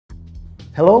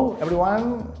Hello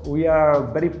everyone, we are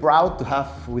very proud to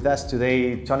have with us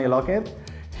today Tony Lockett.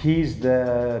 He's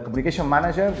the communication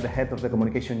manager, the head of the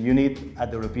communication unit at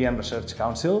the European Research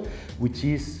Council, which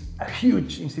is a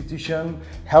huge institution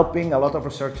helping a lot of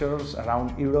researchers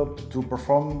around Europe to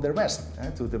perform their best,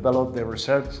 to develop their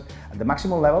research at the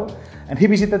maximum level. And he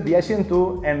visited the ICN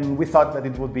too, and we thought that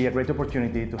it would be a great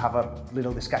opportunity to have a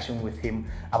little discussion with him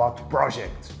about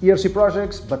projects, ERC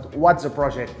projects, but what's a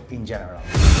project in general.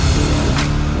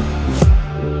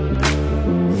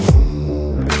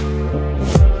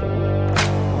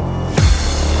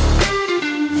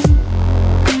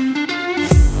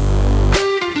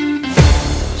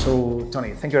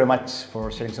 Tony, thank you very much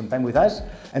for sharing some time with us,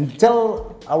 and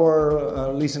tell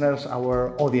our listeners,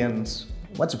 our audience,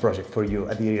 what's a project for you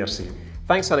at the ERC?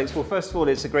 Thanks, Alex. Well, first of all,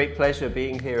 it's a great pleasure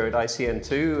being here at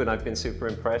ICN2, and I've been super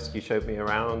impressed. You showed me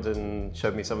around and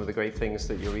showed me some of the great things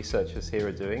that your researchers here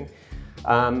are doing.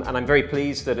 And I'm very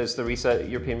pleased that as the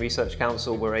European Research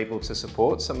Council, we're able to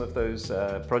support some of those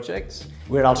projects.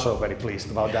 We're also very pleased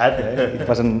about that. It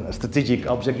was a strategic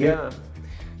objective. Yeah.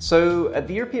 So at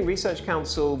the European Research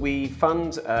Council, we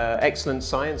fund excellent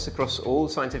science across all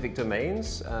scientific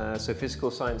domains, so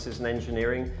physical sciences and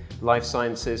engineering, life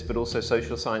sciences, but also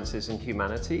social sciences and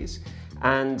humanities.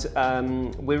 And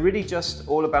we're really just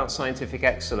all about scientific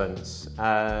excellence.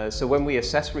 So when we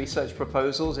assess research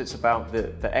proposals, it's about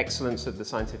the excellence of the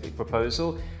scientific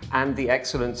proposal and the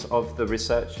excellence of the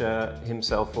researcher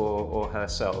himself or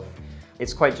herself.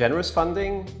 It's quite generous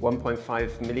funding,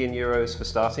 1.5 million euros for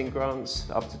starting grants,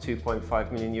 up to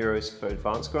 2.5 million euros for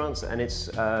advanced grants, and it's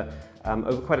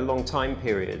over quite a long time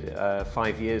period,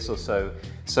 5 years or so.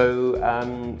 So,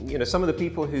 you know, some of the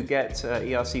people who get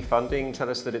ERC funding tell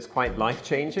us that it's quite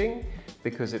life-changing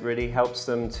because it really helps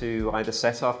them to either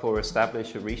set up or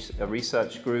establish a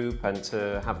research group and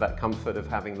to have that comfort of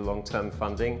having the long-term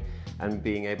funding and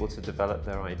being able to develop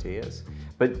their ideas.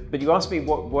 But you asked me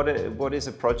what is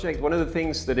a project. One of the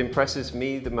things that impresses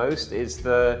me the most is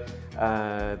the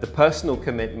personal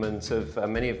commitment of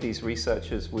many of these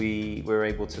researchers we're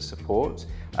able to support.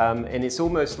 And it's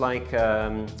almost like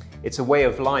it's a way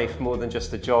of life more than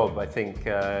just a job, I think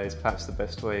is perhaps the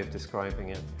best way of describing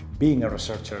it. Being a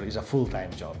researcher is a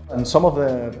full-time job. And some of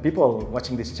the people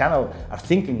watching this channel are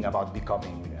thinking about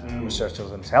becoming researchers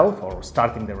themselves or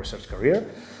starting their research career.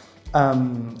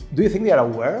 Do you think they are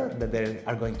aware that they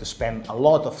are going to spend a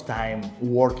lot of time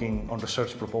working on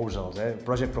research proposals,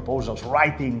 project proposals,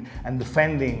 writing and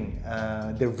defending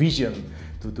their vision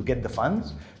to get the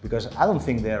funds? Because I don't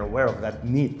think they are aware of that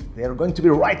need. They are going to be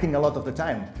writing a lot of the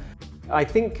time. I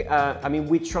think, I mean,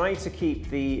 we try to keep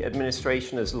the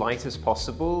administration as light as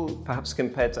possible. Perhaps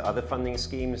compared to other funding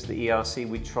schemes, the ERC,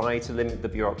 we try to limit the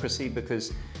bureaucracy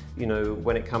because, you know,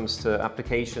 when it comes to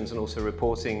applications and also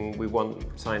reporting, we want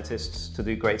scientists to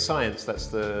do great science. That's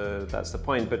the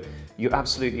point. But you're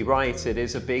absolutely right. It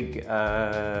is a big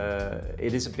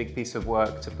piece of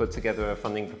work to put together a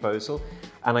funding proposal.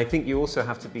 And I think you also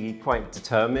have to be quite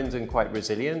determined and quite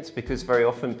resilient because very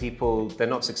often they're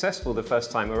not successful the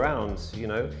first time around, you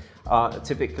know.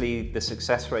 Typically the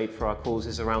success rate for our calls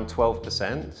is around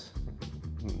 12%,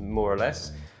 more or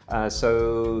less.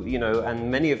 So, you know, and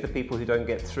many of the people who don't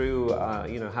get through,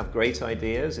 you know, have great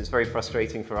ideas. It's very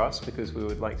frustrating for us because we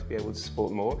would like to be able to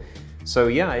support more. So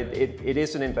yeah, it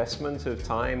is an investment of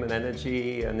time and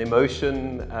energy and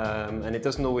emotion, and it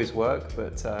doesn't always work.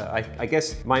 But I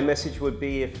guess my message would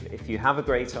be if you have a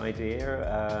great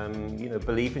idea, you know,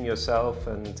 believe in yourself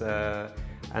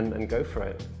and go for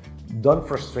it. Don't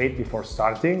frustrate before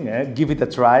starting, give it a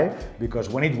try, because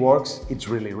when it works, it's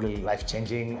really, really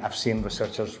life-changing. I've seen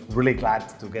researchers really glad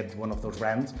to get one of those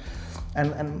grants.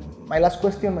 And my last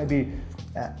question might be,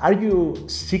 are you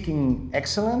seeking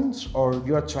excellence or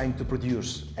you are trying to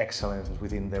produce excellence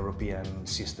within the European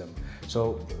system?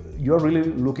 So you're really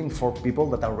looking for people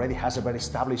that already has a very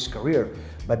established career,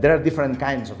 but there are different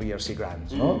kinds of ERC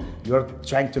grants, no? You're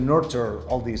trying to nurture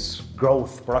all this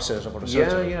growth process of a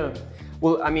researcher. Yeah.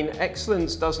 Well, I mean,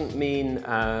 excellence doesn't mean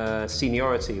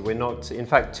seniority. We're not, in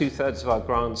fact, 2/3 of our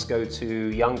grants go to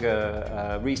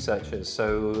younger researchers.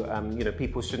 So, you know,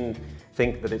 people shouldn't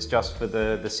think that it's just for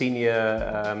the senior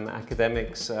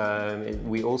academics.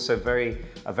 We also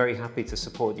are very happy to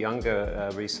support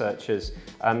younger researchers.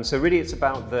 So really it's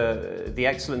about the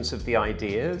excellence of the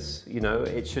ideas. You know,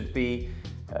 it should be,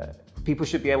 people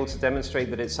should be able to demonstrate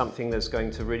that it's something that's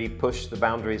going to really push the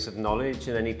boundaries of knowledge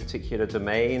in any particular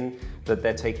domain, that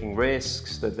they're taking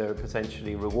risks, that there are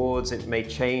potentially rewards. It may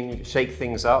shake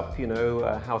things up, you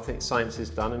know, how science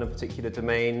is done in a particular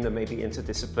domain. There may be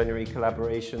interdisciplinary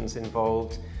collaborations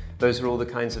involved. Those are all the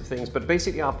kinds of things. But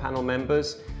basically our panel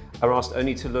members are asked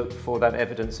only to look for that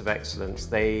evidence of excellence.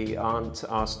 They aren't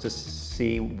asked to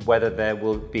see whether there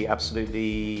will be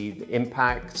absolutely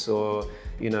impacts or,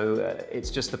 it's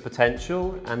just the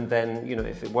potential, and then,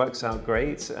 if it works out,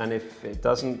 great, and if it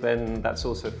doesn't, then that's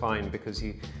also fine, because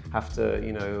you have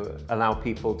to, allow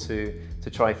people to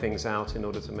try things out in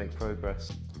order to make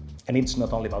progress. And it's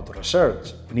not only about the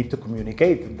research. We need to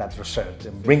communicate that research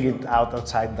and bring it out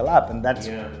outside the lab, and that's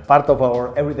part of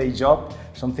our everyday job,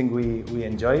 something we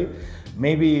enjoy.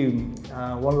 Maybe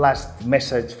one last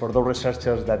message for those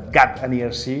researchers that got an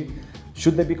ERC.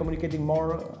 Should they be communicating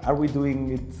more? Are we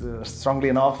doing it strongly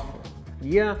enough?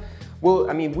 Yeah, well,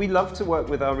 we love to work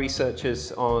with our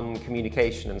researchers on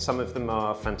communication, and some of them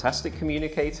are fantastic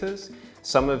communicators.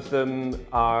 Some of them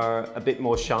are a bit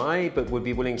more shy, but would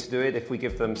be willing to do it if we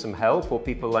give them some help, or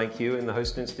people like you in the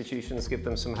host institutions give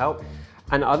them some help.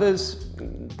 And others,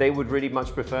 they would really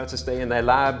much prefer to stay in their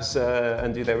labs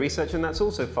and do their research, and that's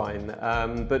also fine.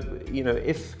 But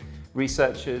if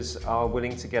researchers are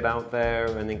willing to get out there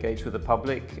and engage with the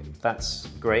public, that's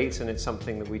great, and it's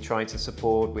something that we try to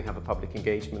support. We have a public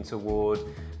engagement award.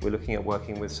 We're looking at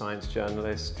working with science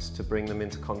journalists to bring them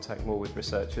into contact more with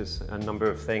researchers, a number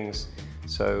of things.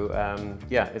 So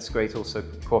it's great also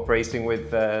cooperating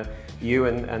with you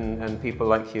and people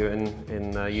like you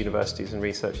in universities and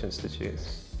research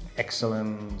institutes.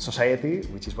 Excellent society,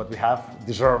 which is what we have,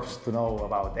 deserves to know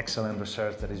about excellent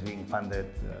research that is being funded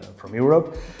from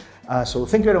Europe. So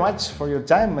thank you very much for your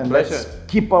time, and Pleasure. Let's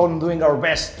keep on doing our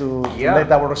best to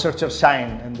let our researchers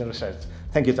shine in the research.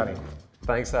 Thank you, Tony.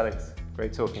 Thanks, Alex.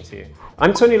 Great talking to you.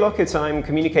 I'm Tony Lockett. I'm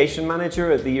Communication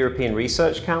Manager at the European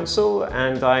Research Council,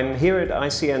 and I'm here at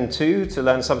ICN2 to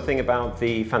learn something about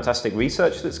the fantastic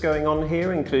research that's going on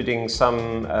here, including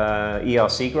some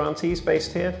ERC grantees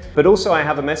based here. But also I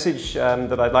have a message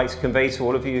that I'd like to convey to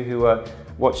all of you who are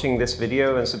watching this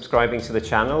video and subscribing to the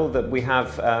channel, that we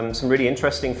have some really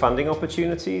interesting funding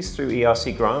opportunities through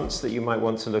ERC grants that you might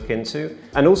want to look into.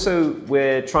 And also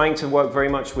we're trying to work very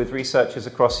much with researchers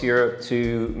across Europe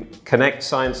to connect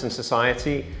science and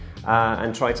society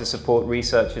and try to support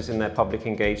researchers in their public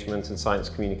engagement and science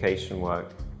communication work.